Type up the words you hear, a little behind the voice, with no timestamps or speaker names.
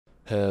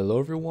Hello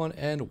everyone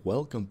and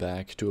welcome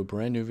back to a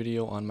brand new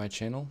video on my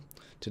channel.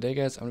 Today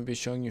guys, I'm going to be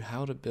showing you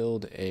how to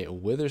build a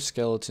wither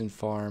skeleton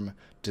farm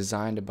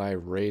designed by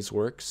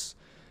RaiseWorks.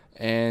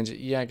 And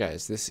yeah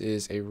guys, this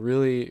is a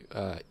really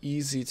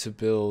easy to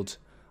build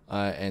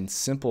and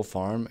simple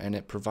farm, and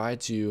it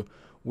provides you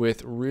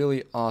with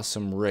really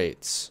awesome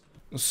rates.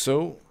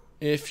 So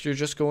if you're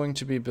just going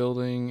to be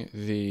building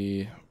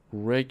the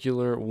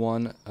regular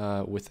one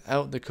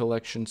without the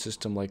collection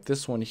system like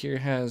this one here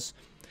has,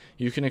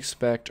 you can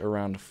expect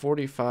around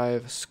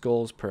 45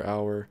 skulls per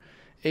hour,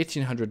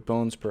 1800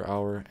 bones per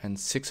hour, and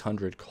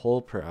 600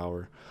 coal per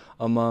hour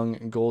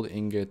among gold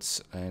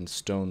ingots and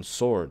stone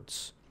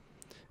swords,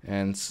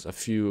 and a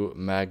few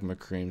magma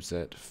creams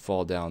that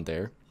fall down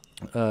there.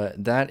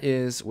 That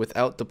is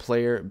without the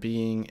player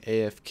being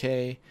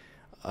AFK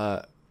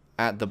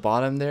at the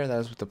bottom there.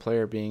 That is with the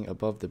player being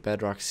above the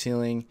bedrock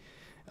ceiling,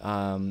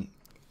 and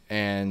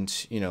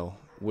you know,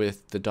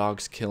 with the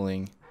dogs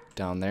killing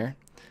down there.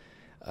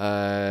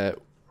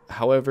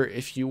 However,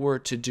 if you were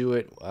to do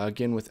it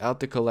again without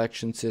the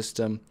collection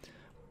system,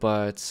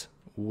 but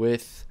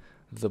with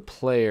the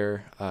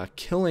player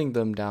killing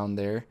them down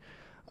there,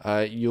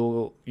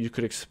 you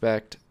could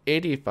expect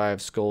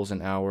 85 skulls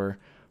an hour,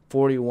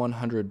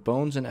 4100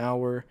 bones an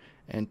hour,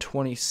 and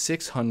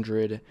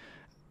 2600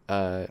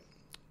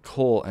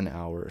 coal an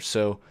hour.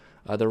 So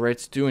the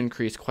rates do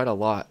increase quite a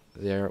lot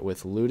there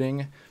with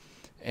looting,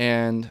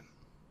 and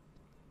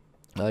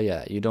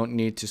yeah, you don't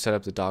need to set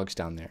up the dogs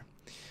down there.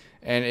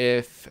 And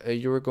if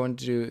you were going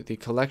to do the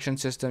collection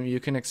system, you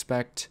can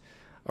expect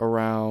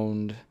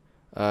around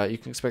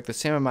the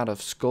same amount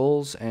of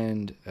skulls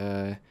and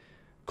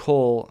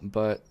coal,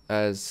 but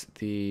as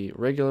the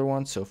regular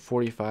one, so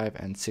 45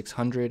 and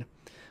 600.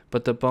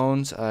 But the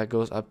bones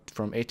goes up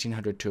from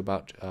 1800 to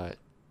about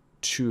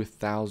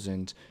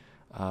 2000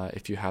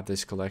 if you have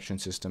this collection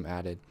system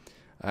added.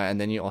 And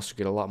then you also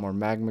get a lot more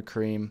magma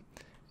cream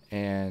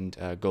and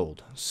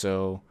gold.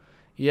 So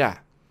yeah.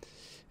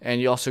 And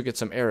you also get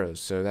some arrows,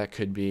 so that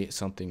could be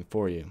something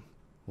for you.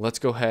 Let's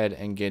go ahead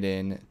and get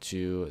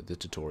into the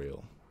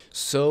tutorial.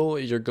 So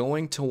you're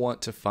going to want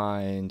to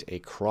find a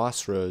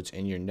crossroads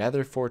in your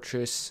nether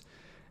fortress,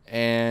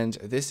 and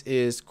this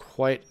is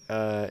quite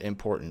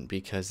important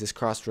because this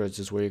crossroads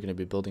is where you're going to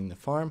be building the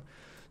farm.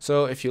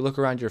 So if you look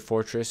around your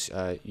fortress,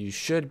 you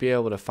should be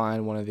able to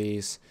find one of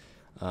these.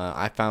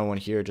 I found one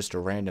here, just a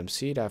random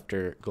seed.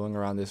 After going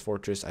around this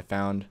fortress, I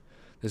found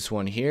this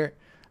one here,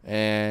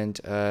 and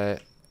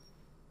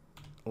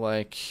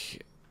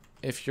like,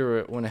 if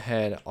you went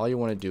ahead, all you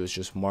want to do is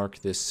just mark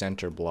this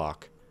center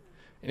block.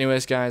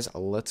 Anyways guys,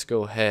 let's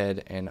go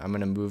ahead, and I'm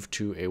going to move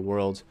to a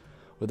world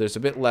where there's a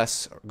bit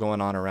less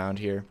going on around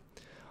here.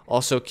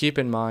 Also keep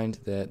in mind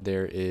that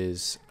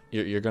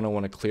you're going to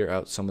want to clear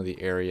out some of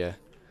the area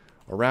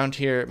around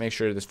here. Make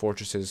sure this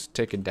fortress is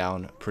taken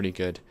down pretty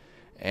good,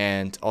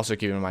 and also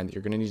keep in mind that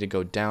you're going to need to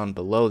go down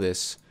below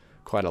this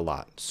quite a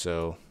lot.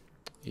 So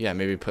yeah,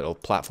 maybe put a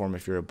platform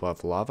if you're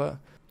above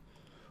lava.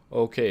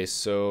 Okay,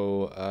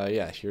 so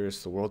yeah,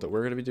 here's the world that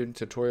we're going to be doing a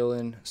tutorial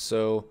in.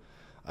 So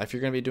if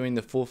you're going to be doing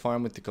the full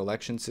farm with the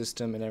collection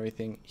system and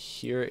everything,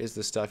 here is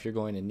the stuff you're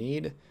going to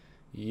need.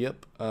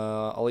 Yep,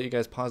 I'll let you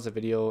guys pause the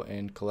video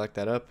and collect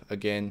that up.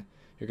 Again,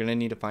 you're going to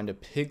need to find a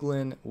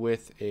piglin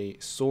with a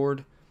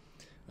sword,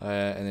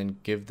 and then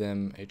give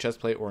them a chest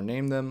plate or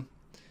name them.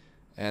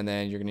 And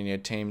then you're going to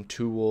need to tame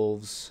 2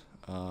 wolves.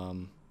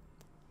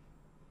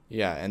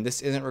 Yeah, and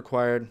this isn't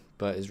required,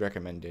 but is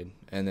recommended.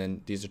 And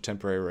then these are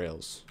temporary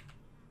rails.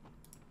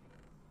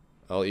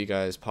 I'll let you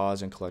guys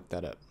pause and collect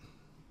that up.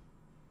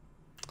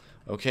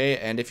 Okay,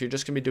 and if you're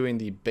just going to be doing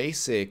the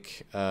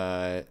basic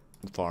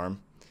farm,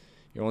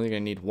 you're only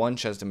going to need 1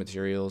 chest of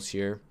materials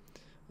here.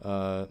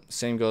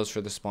 Same goes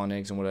for the spawn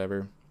eggs and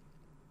whatever.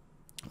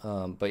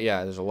 But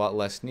yeah, there's a lot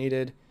less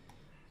needed.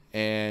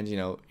 And, you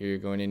know, you're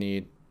going to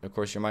need, of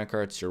course, your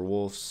minecarts, your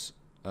wolves,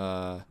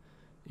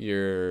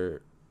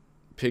 your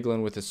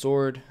piglin with a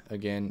sword.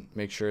 Again,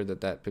 make sure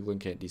that that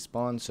piglin can't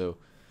despawn, so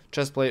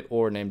chestplate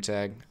or name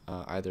tag,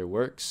 either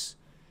works.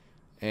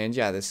 And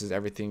yeah, this is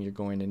everything you're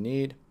going to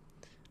need.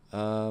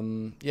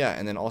 Yeah,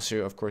 and then also,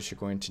 of course, you're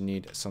going to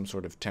need some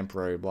sort of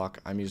temporary block.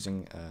 I'm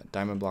using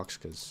diamond blocks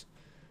because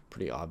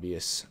pretty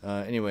obvious.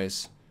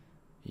 Anyways,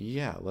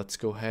 yeah, let's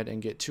go ahead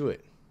and get to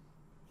it.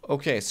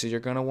 Okay, so you're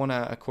going to want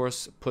to, of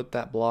course, put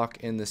that block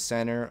in the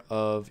center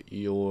of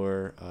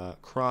your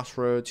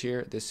crossroads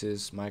here. This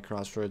is my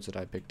crossroads that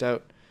I picked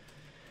out.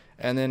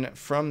 And then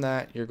from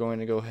that, you're going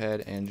to go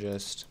ahead and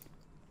just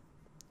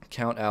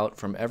count out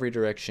from every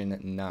direction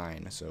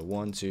 9. So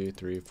 1, 2,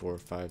 3, 4,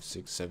 5,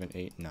 6, 7,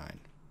 8, 9.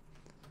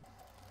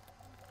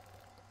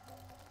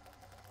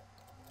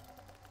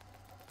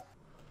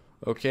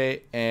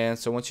 Okay, and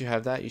so once you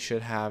have that, you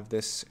should have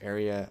this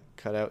area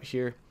cut out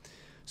here.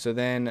 So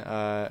then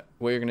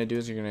what you're going to do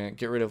is you're going to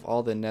get rid of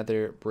all the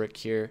nether brick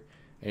here,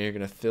 and you're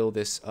going to fill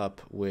this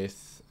up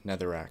with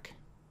netherrack.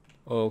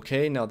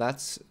 Okay, now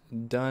that's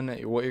done.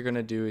 What you're going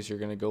to do is you're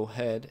going to go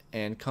ahead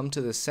and come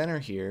to the center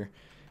here,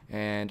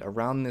 and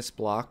around this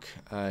block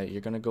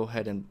you're going to go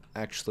ahead and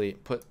actually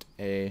put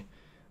a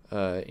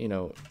you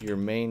know, your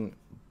main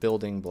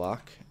building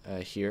block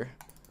here,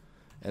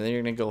 and then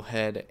you're going to go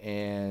ahead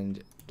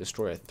and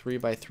destroy a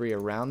 3x3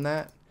 around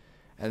that,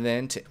 and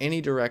then to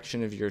any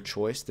direction of your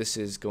choice. This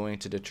is going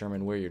to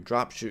determine where your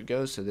drop chute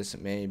goes, so this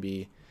may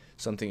be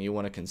something you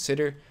want to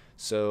consider.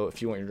 So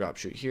if you want your drop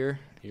chute here,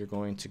 you're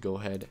going to go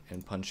ahead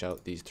and punch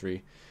out these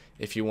 3.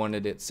 If you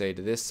wanted it, say,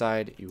 to this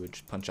side, you would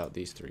just punch out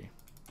these 3.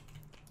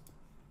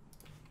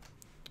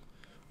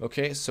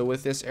 Okay, so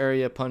with this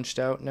area punched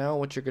out, now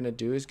what you're going to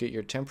do is get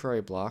your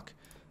temporary block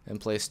and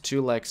place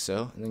 2 like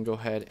so, and then go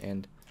ahead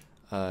and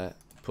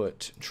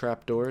put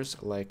trapdoors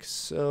like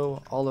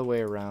so all the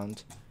way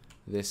around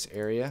this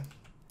area.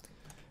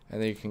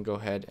 And then you can go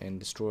ahead and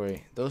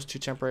destroy those 2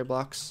 temporary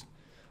blocks.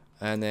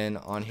 And then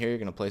on here, you're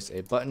going to place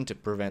a button to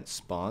prevent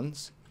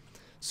spawns.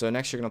 So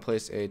next, you're going to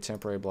place a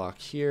temporary block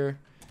here.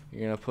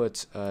 You're going to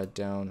put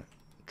down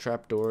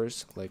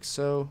trapdoors like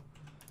so,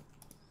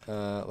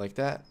 like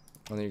that.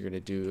 And then you're going to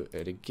do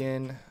it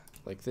again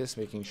like this,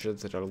 making sure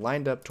that they're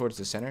lined up towards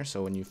the center.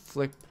 So when you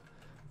flip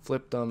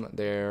them,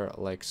 they're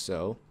like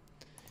so.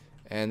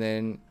 And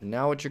then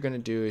now what you're going to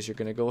do is you're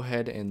going to go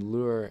ahead and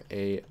lure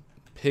a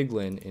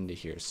piglin into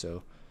here.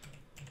 So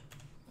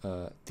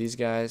these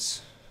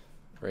guys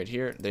right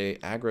here, they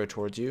aggro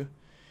towards you.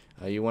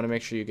 You want to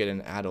make sure you get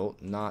an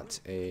adult, not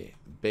a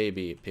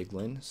baby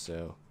piglin.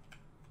 So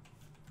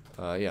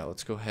yeah,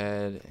 let's go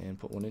ahead and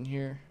put one in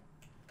here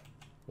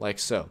like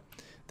so.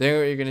 Then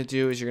what you're going to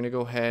do is you're going to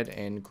go ahead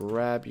and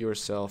grab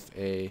yourself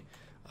a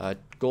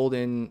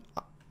golden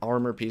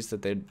armor piece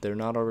that they're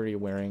not already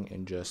wearing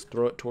and just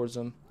throw it towards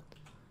them.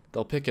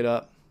 They'll pick it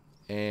up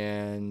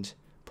and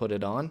put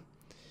it on,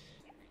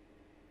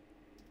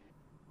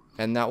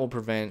 and that will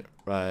prevent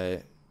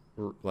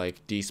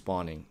like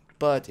despawning.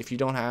 But if you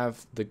don't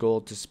have the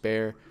gold to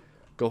spare,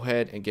 go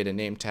ahead and get a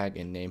name tag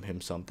and name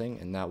him something,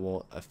 and that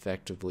will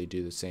effectively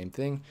do the same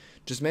thing.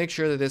 Just make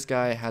sure that this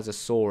guy has a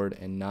sword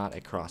and not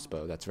a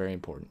crossbow. That's very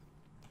important.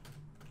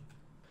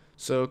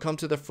 So come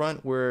to the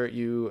front where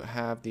you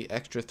have the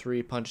extra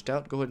 3 punched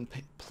out. Go ahead and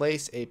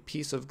place a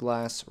piece of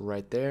glass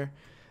right there.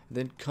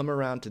 Then come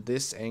around to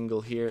this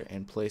angle here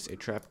and place a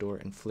trapdoor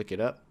and flick it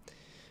up.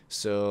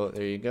 So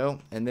there you go.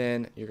 And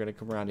then you're going to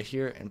come around to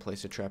here and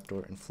place a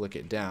trapdoor and flick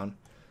it down.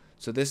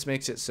 So this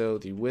makes it so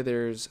the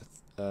wither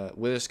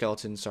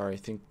skeletons, sorry,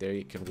 think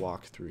they can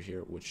walk through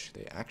here, which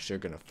they actually are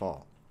going to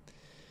fall.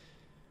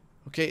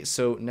 Okay,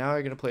 so now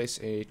you're going to place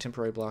a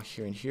temporary block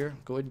here and here.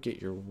 Go ahead and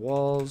get your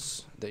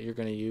walls that you're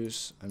going to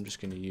use. I'm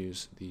just going to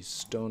use these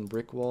stone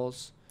brick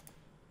walls.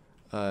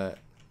 And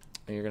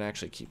you're going to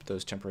actually keep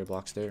those temporary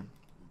blocks there.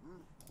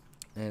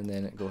 And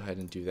then go ahead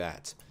and do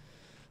that.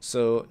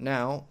 So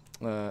now,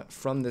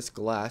 from this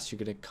glass, you're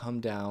going to come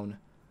down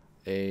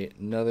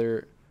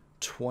another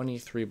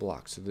 23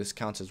 blocks. So this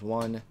counts as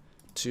 1,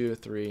 2,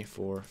 3,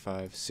 4,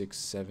 5, 6,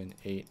 7,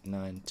 8,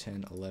 9,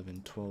 10,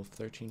 11, 12,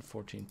 13,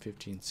 14,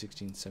 15,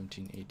 16,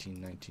 17,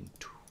 18, 19,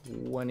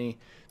 20,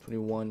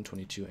 21,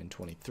 22, and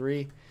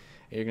 23. And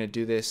you're going to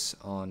do this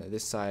on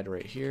this side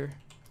right here.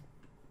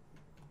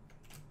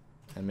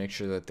 And make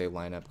sure that they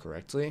line up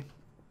correctly.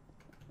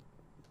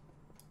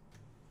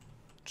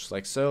 Just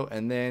like so.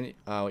 And then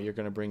you're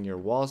going to bring your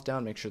walls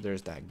down. Make sure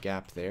there's that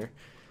gap there.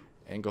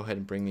 And go ahead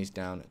and bring these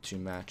down to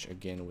match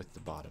again with the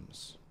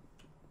bottoms.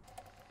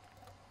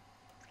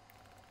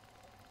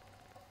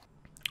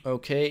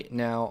 Okay,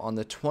 now on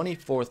the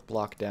 24th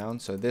block down,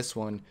 so this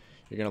one,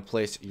 you're going to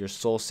place your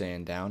soul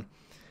sand down.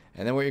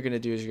 And then what you're going to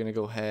do is you're going to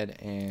go ahead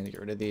and get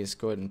rid of these.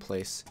 Go ahead and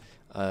place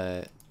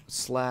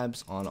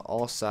slabs on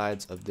all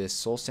sides of this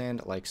soul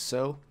sand like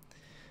so.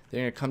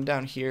 Then you're going to come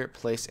down here,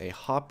 place a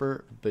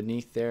hopper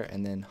beneath there,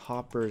 and then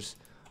hoppers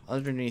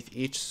underneath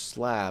each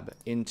slab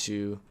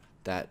into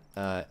that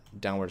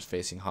downwards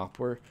facing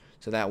hopper.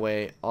 So that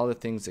way all the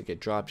things that get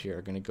dropped here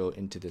are going to go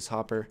into this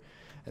hopper.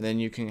 And then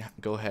you can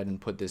go ahead and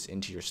put this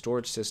into your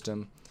storage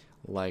system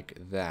like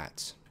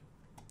that.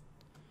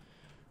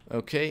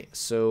 Okay,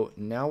 so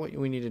now what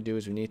we need to do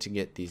is we need to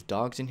get these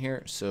dogs in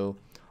here. So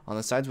on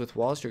the sides with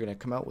walls, you're going to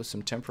come out with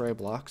some temporary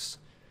blocks,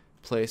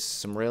 place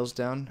some rails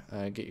down,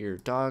 get your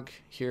dog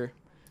here.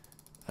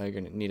 You're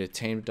going to need a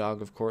tamed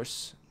dog, of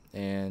course,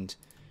 and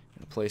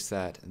place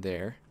that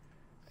there.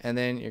 And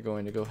then you're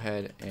going to go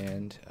ahead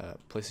and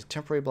place a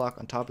temporary block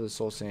on top of the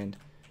soul sand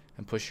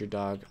and push your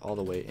dog all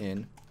the way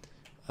in.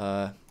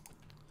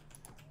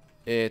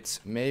 It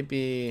may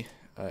be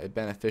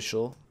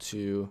beneficial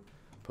to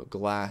put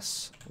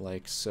glass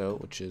like so,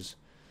 which is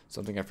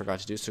something I forgot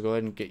to do. So go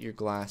ahead and get your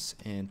glass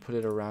and put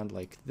it around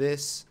like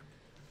this.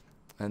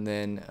 And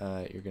then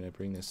you're going to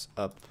bring this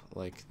up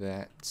like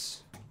that.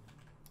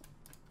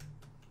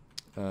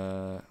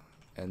 And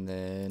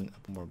then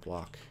up one more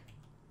block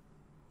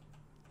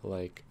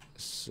like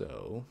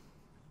so.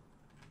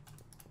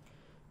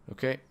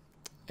 Okay.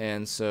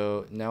 And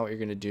so now what you're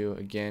going to do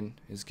again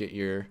is get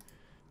your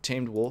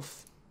tamed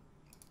wolf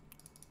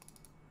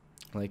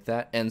like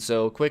that. And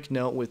so quick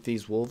note with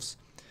these wolves,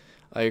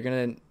 you're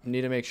going to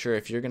need to make sure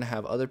if you're going to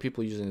have other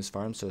people using this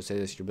farm, so say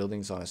this your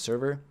building's on a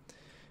server,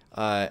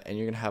 and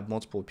you're going to have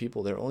multiple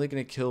people, they're only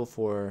going to kill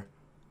for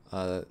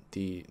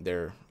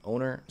their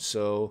owner.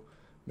 So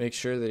make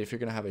sure that if you're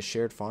gonna have a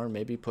shared farm,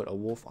 maybe put a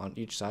wolf on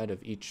each side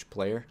of each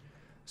player.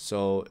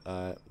 So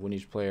when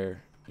each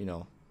player, you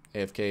know,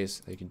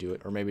 AFKs, they can do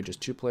it, or maybe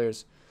just 2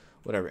 players,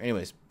 whatever.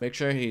 Anyways, make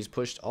sure he's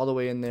pushed all the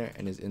way in there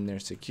and is in there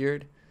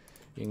secured.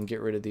 You can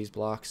get rid of these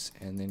blocks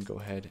and then go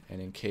ahead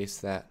and encase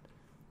that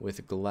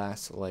with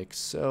glass like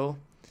so.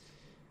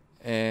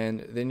 And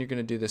then you're going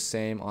to do the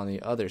same on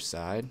the other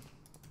side.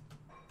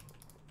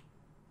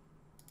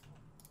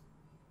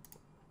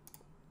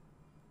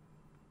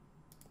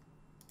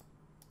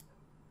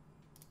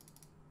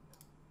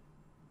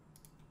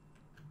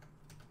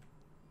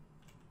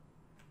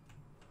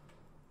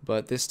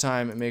 But this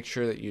time, make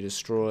sure that you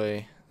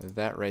destroy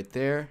that right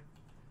there,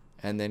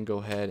 and then go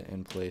ahead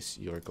and place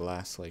your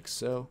glass like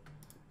so,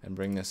 and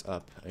bring this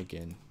up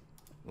again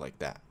like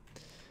that.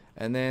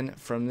 And then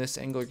from this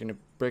angle, you're going to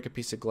break a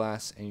piece of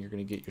glass, and you're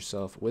going to get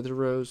yourself wither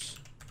rose.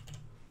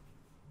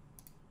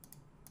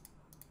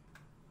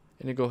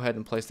 And you go ahead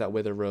and place that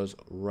wither rose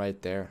right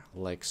there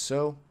like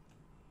so.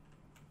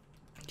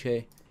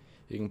 Okay,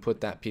 you can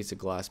put that piece of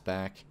glass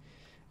back.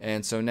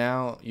 And so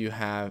now you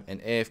have an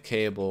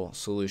AFKable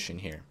solution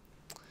here.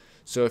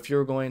 So if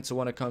you're going to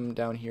want to come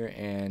down here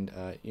and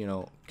you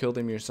know, kill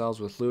them yourselves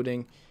with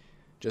looting,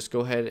 just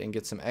go ahead and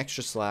get some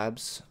extra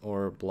slabs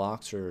or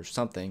blocks or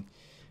something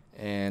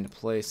and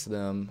place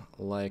them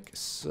like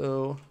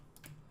so.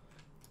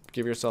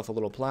 Give yourself a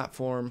little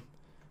platform,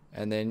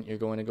 and then you're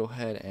going to go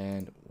ahead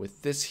and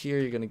with this here,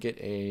 you're going to get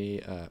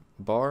a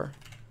bar.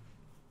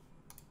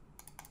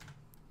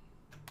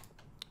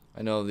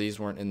 I know these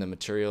weren't in the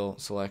material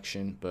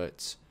selection,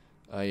 but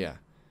yeah,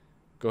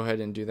 go ahead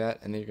and do that,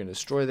 and then you're going to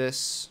destroy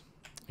this.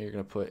 You're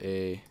going to put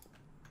a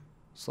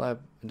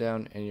slab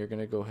down, and you're going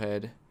to go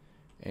ahead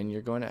and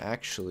you're going to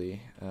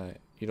actually,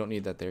 you don't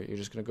need that there. You're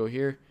just going to go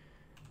here,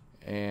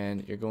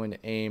 and you're going to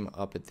aim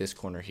up at this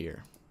corner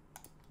here,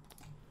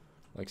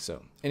 like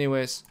so.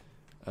 Anyways,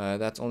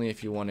 that's only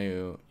if you want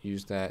to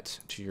use that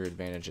to your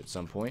advantage at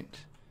some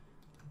point.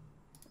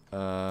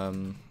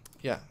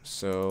 Yeah,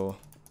 so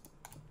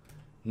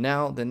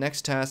now the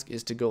next task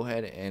is to go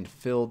ahead and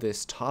fill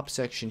this top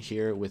section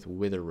here with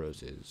wither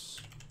roses.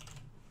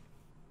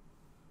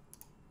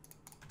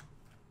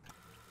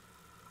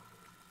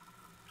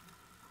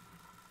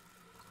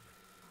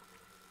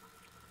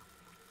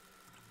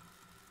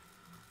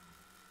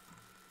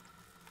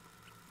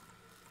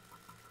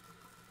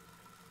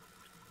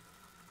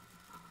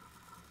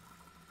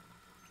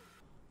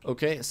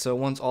 Okay, so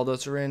once all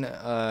those are in,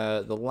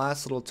 the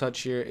last little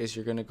touch here is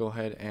you're going to go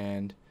ahead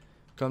and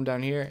come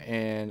down here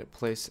and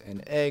place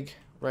an egg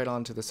right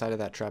onto the side of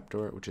that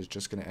trapdoor, which is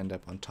just going to end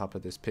up on top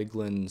of this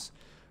piglin's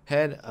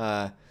head.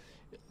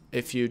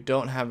 If you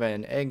don't have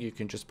an egg, you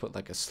can just put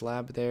like a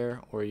slab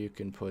there, or you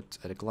can put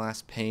a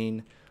glass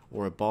pane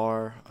or a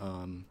bar,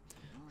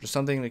 just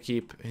something to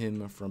keep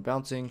him from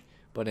bouncing.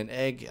 But an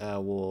egg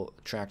will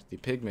attract the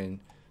pigman,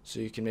 so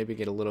you can maybe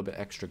get a little bit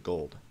extra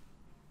gold.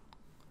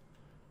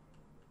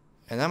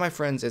 And that, my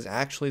friends, is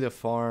actually the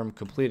farm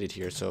completed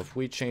here. So if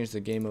we change the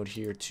game mode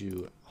here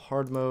to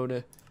hard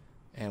mode,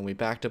 and we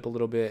backed up a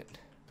little bit,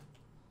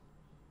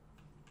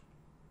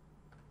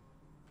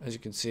 as you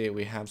can see,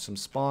 we have some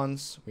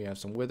spawns, we have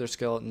some wither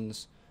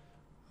skeletons,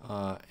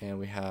 and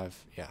we have,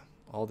 yeah,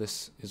 all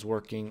this is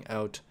working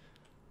out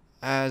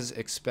as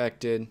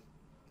expected.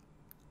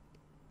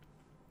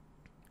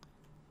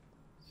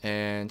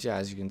 And yeah,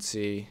 as you can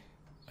see,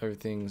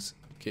 everything's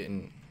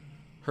getting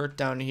hurt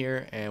down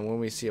here, and when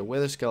we see a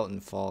wither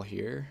skeleton fall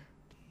here,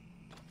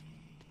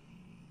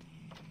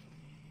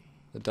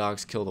 the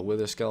dogs kill the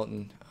wither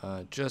skeleton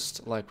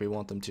just like we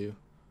want them to.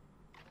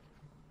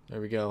 There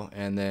we go.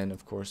 And then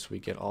of course we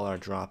get all our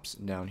drops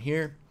down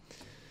here.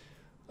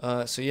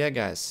 So yeah,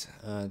 guys,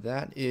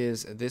 that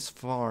is this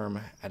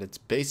farm at its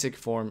basic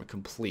form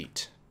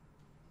complete.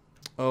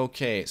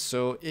 Okay,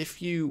 so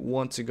if you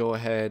want to go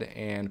ahead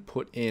and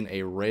put in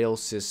a rail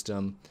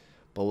system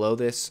below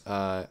this,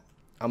 I'm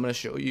going to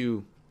show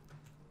you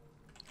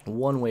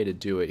one way to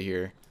do it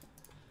here,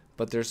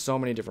 but there's so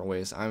many different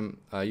ways. I'm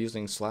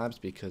using slabs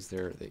because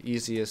they're the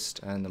easiest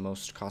and the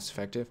most cost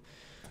effective.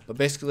 But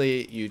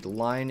basically, you'd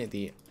line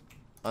the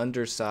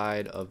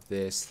underside of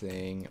this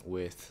thing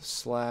with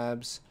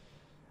slabs,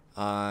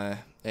 and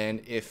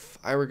if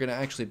I were going to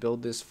actually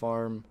build this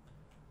farm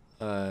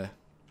in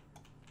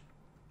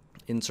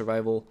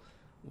survival,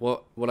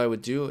 what I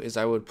would do is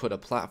I would put a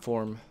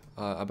platform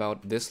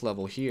about this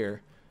level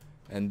here,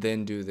 and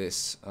then do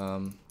this,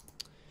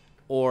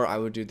 or I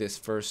would do this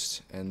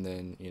first and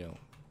then, you know,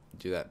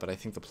 do that. But I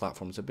think the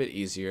platform's a bit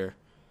easier.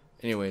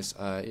 Anyways,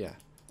 yeah, you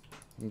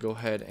can go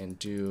ahead and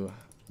do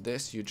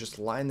this. You just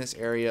line this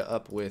area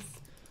up with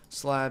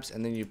slabs,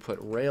 and then you put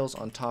rails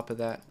on top of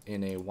that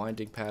in a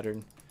winding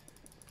pattern,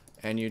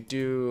 and you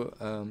do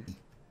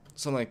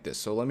something like this.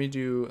 So let me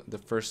do the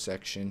first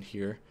section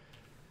here,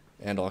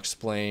 and I'll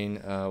explain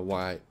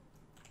why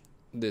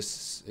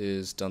this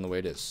is done the way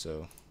it is.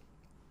 So,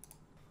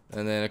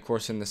 and then of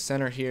course in the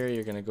center here,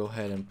 you're going to go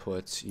ahead and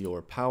put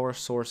your power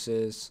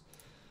sources.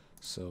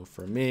 So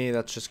for me,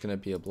 that's just going to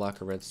be a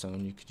block of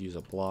redstone. You could use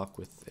a block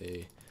with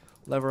a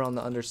lever on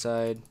the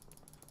underside.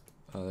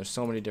 There's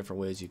so many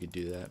different ways you could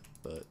do that,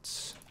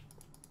 but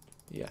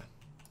yeah.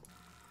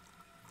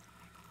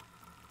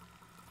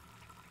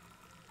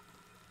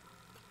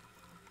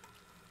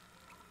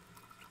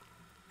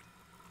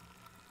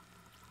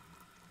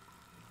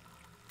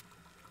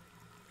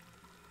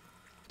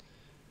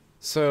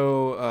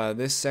 So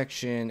this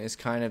section is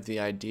kind of the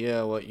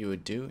idea of what you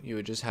would do. You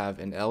would just have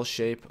an L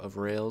shape of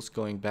rails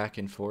going back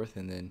and forth,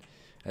 and then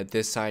at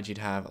this side you'd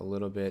have a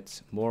little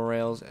bit more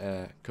rails,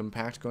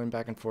 compact going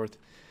back and forth.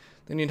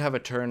 Then you'd have a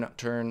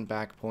turn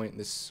back point.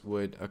 This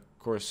would, of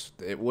course,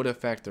 it would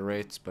affect the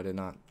rates, but it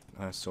not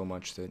so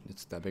much that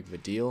it's that big of a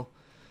deal.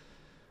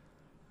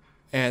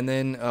 And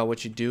then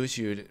what you'd do is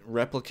you'd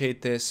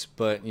replicate this,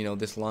 but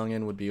this long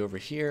end would be over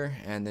here,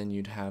 and then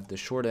you'd have the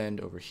short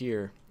end over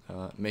here,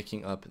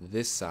 making up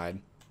this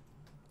side.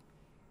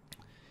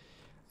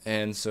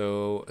 And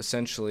so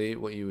essentially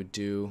what you would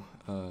do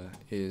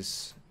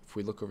is, if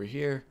we look over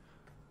here,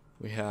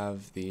 we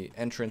have the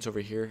entrance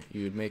over here.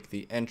 You would make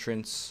the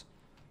entrance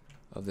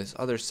of this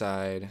other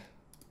side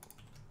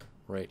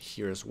right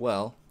here as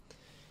well,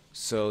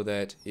 so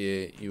that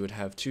you would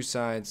have two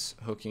sides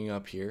hooking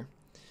up here.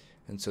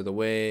 And so the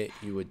way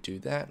you would do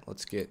that,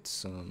 let's get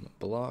some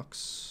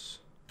blocks.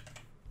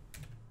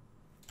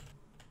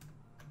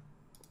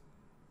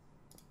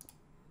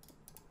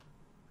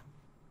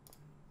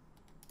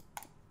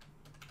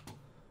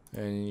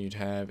 And you'd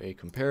have a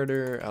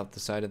comparator out the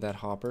side of that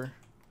hopper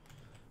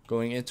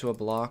going into a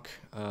block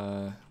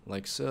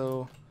like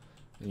so.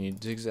 And you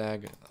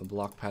zigzag a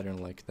block pattern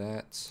like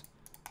that.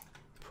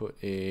 Put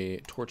a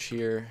torch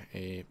here,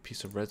 a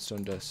piece of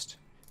redstone dust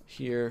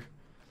here,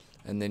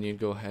 and then you'd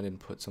go ahead and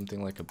put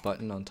something like a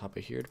button on top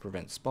of here to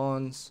prevent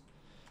spawns,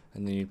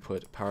 and then you'd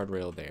put powered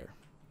rail there.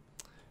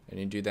 And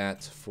you do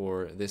that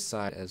for this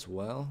side as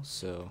well.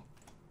 So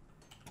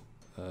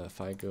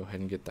if I go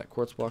ahead and get that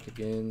quartz block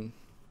again,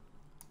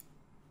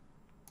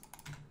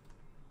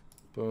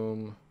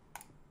 boom.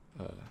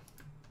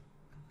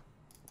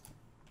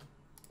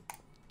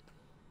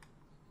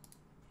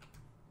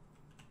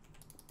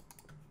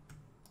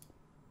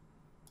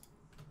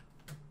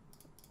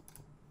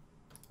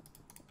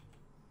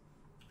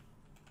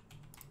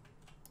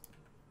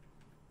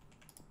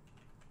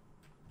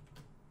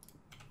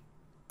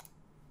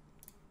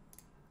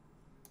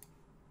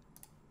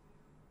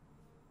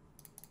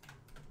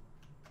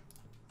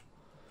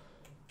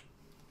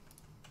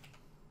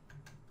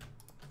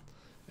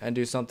 And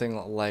do something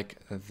like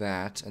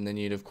that, and then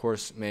you'd of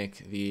course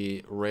make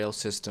the rail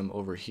system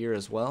over here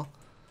as well,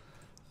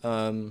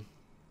 and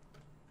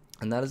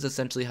that is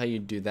essentially how you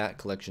do that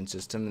collection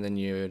system. And then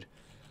you'd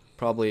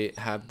probably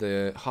have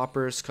the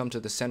hoppers come to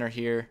the center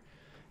here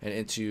and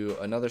into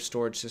another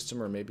storage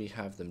system, or maybe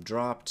have them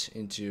dropped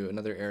into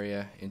another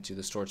area into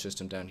the storage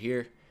system down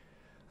here.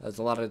 There's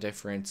a lot of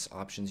different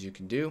options you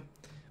can do,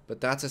 but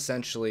that's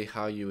essentially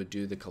how you would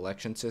do the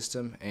collection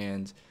system.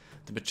 And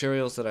the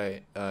materials that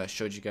I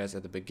showed you guys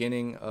at the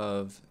beginning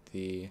of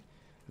the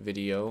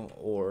video,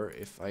 or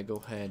if I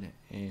go ahead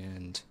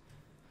and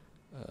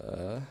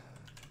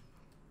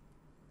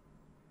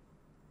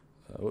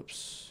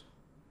whoops,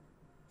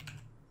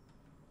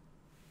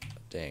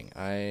 dang,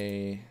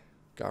 I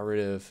got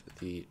rid of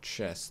the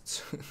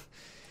chests.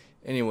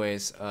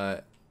 Anyways,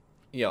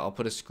 yeah, I'll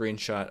put a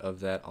screenshot of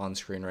that on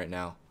screen right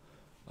now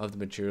of the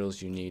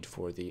materials you need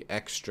for the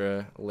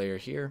extra layer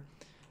here.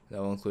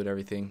 That will include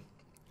everything.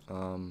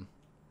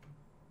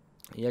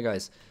 Yeah,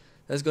 guys,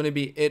 that's going to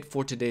be it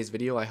for today's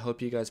video. I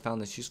hope you guys found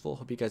this useful.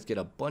 Hope you guys get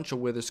a bunch of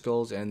wither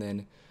skulls and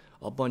then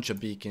a bunch of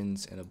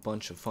beacons and a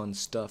bunch of fun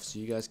stuff, so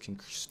you guys can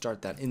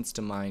start that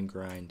insta-mine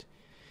grind.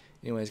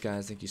 Anyways,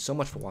 guys, thank you so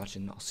much for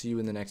watching. I'll see you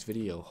in the next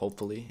video,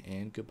 hopefully,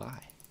 and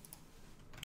goodbye.